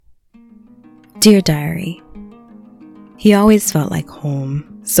Dear Diary, he always felt like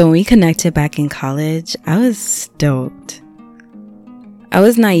home, so when we connected back in college, I was stoked. I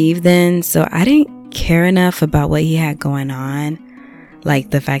was naive then, so I didn't care enough about what he had going on,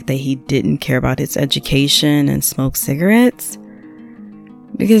 like the fact that he didn't care about his education and smoked cigarettes.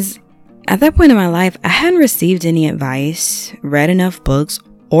 Because at that point in my life, I hadn't received any advice, read enough books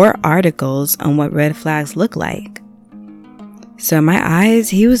or articles on what red flags look like. So in my eyes,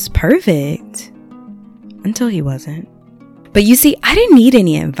 he was perfect. Until he wasn't. But you see, I didn't need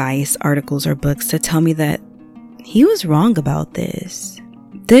any advice, articles, or books to tell me that he was wrong about this.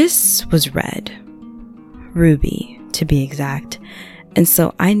 This was red. Ruby, to be exact. And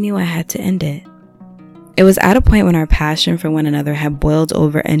so I knew I had to end it. It was at a point when our passion for one another had boiled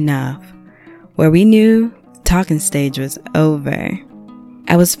over enough, where we knew the talking stage was over.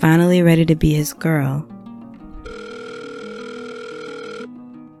 I was finally ready to be his girl.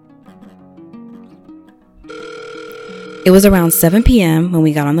 It was around 7 p.m. when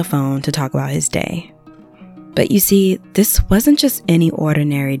we got on the phone to talk about his day. But you see, this wasn't just any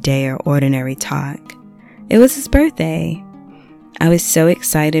ordinary day or ordinary talk. It was his birthday. I was so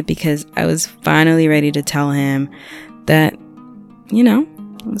excited because I was finally ready to tell him that, I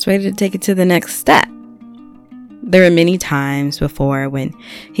was ready to take it to the next step. There were many times before when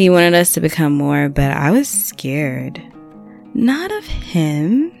he wanted us to become more, but I was scared. Not of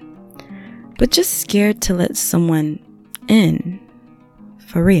him, but just scared to let someone in,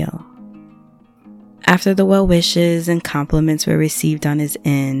 for real. After the well wishes and compliments were received on his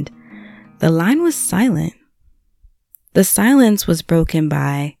end, the line was silent. The silence was broken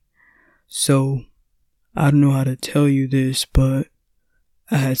by, "So, I don't know how to tell you this, but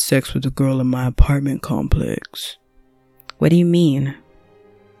I had sex with a girl in my apartment complex." "What do you mean?"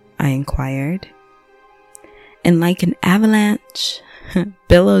 I inquired. And like an avalanche,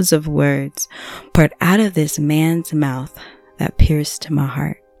 billows of words poured out of this man's mouth that pierced my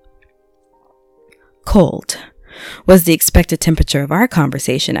heart. Cold was the expected temperature of our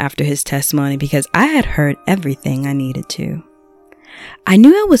conversation after his testimony because I had heard everything I needed to. I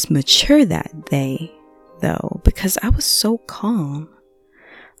knew I was mature that day, though, because I was so calm.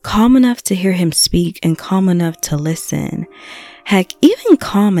 Calm enough to hear him speak and calm enough to listen. Heck, even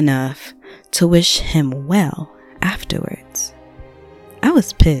calm enough to wish him well afterwards. I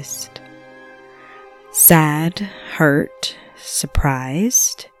was pissed. Sad, hurt,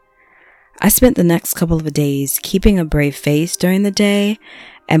 surprised. I spent the next couple of days keeping a brave face during the day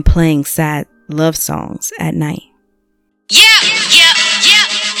and playing sad love songs at night. Yeah. I'm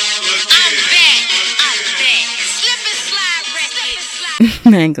back. Slip and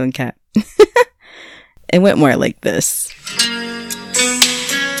slide. I ain't gonna cap. It went more like this.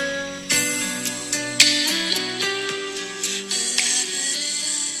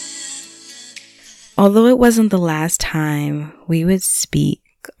 Although it wasn't the last time we would speak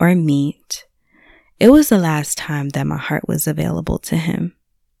or meet, it was the last time that my heart was available to him.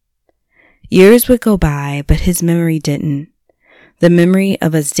 Years would go by, but his memory didn't. The memory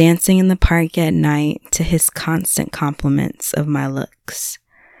of us dancing in the park at night to his constant compliments of my looks.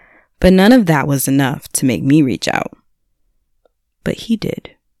 But none of that was enough to make me reach out. But he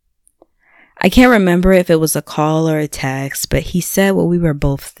did. I can't remember if it was a call or a text, but he said what we were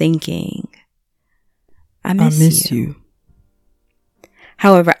both thinking. I miss you.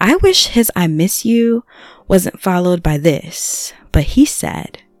 However, I wish his "I miss you" wasn't followed by this, but he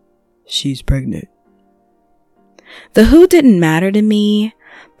said, "She's pregnant." The who didn't matter to me,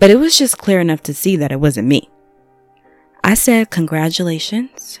 but it was just clear enough to see that it wasn't me. I said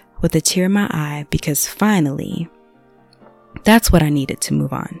congratulations with a tear in my eye because finally, that's what I needed to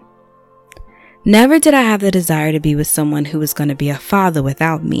move on. Never did I have the desire to be with someone who was going to be a father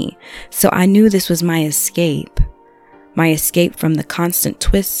without me, so I knew this was my escape. My escape from the constant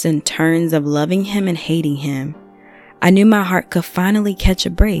twists and turns of loving him and hating him. I knew my heart could finally catch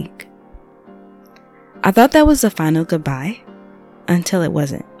a break. I thought that was the final goodbye, until it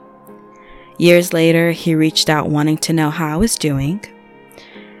wasn't. Years later, he reached out wanting to know how I was doing.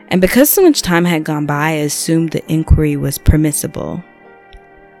 And because so much time had gone by, I assumed the inquiry was permissible.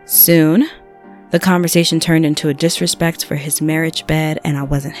 Soon, the conversation turned into a disrespect for his marriage bed, and I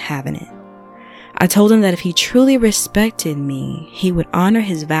wasn't having it. I told him that if he truly respected me, he would honor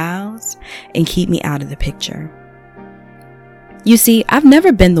his vows and keep me out of the picture. You see, I've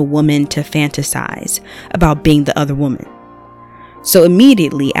never been the woman to fantasize about being the other woman. So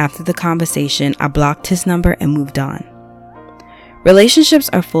immediately after the conversation, I blocked his number and moved on. Relationships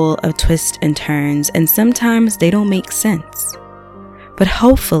are full of twists and turns, and sometimes they don't make sense. But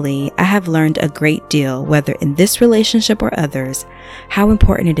hopefully, I have learned a great deal, whether in this relationship or others, how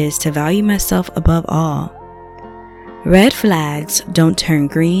important it is to value myself above all. Red flags don't turn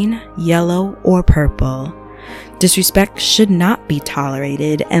green, yellow, or purple. Disrespect should not be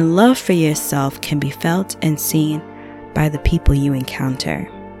tolerated, and love for yourself can be felt and seen by the people you encounter.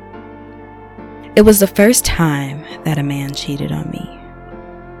 It was the first time that a man cheated on me,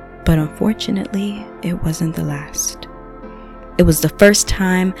 but unfortunately, it wasn't the last. It was the first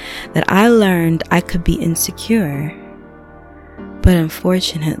time that I learned I could be insecure, but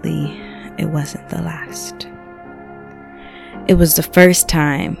unfortunately, it wasn't the last. It was the first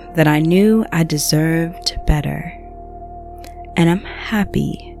time that I knew I deserved better, and I'm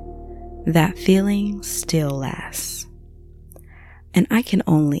happy that feeling still lasts. And I can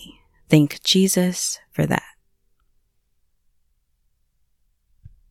only thank Jesus for that.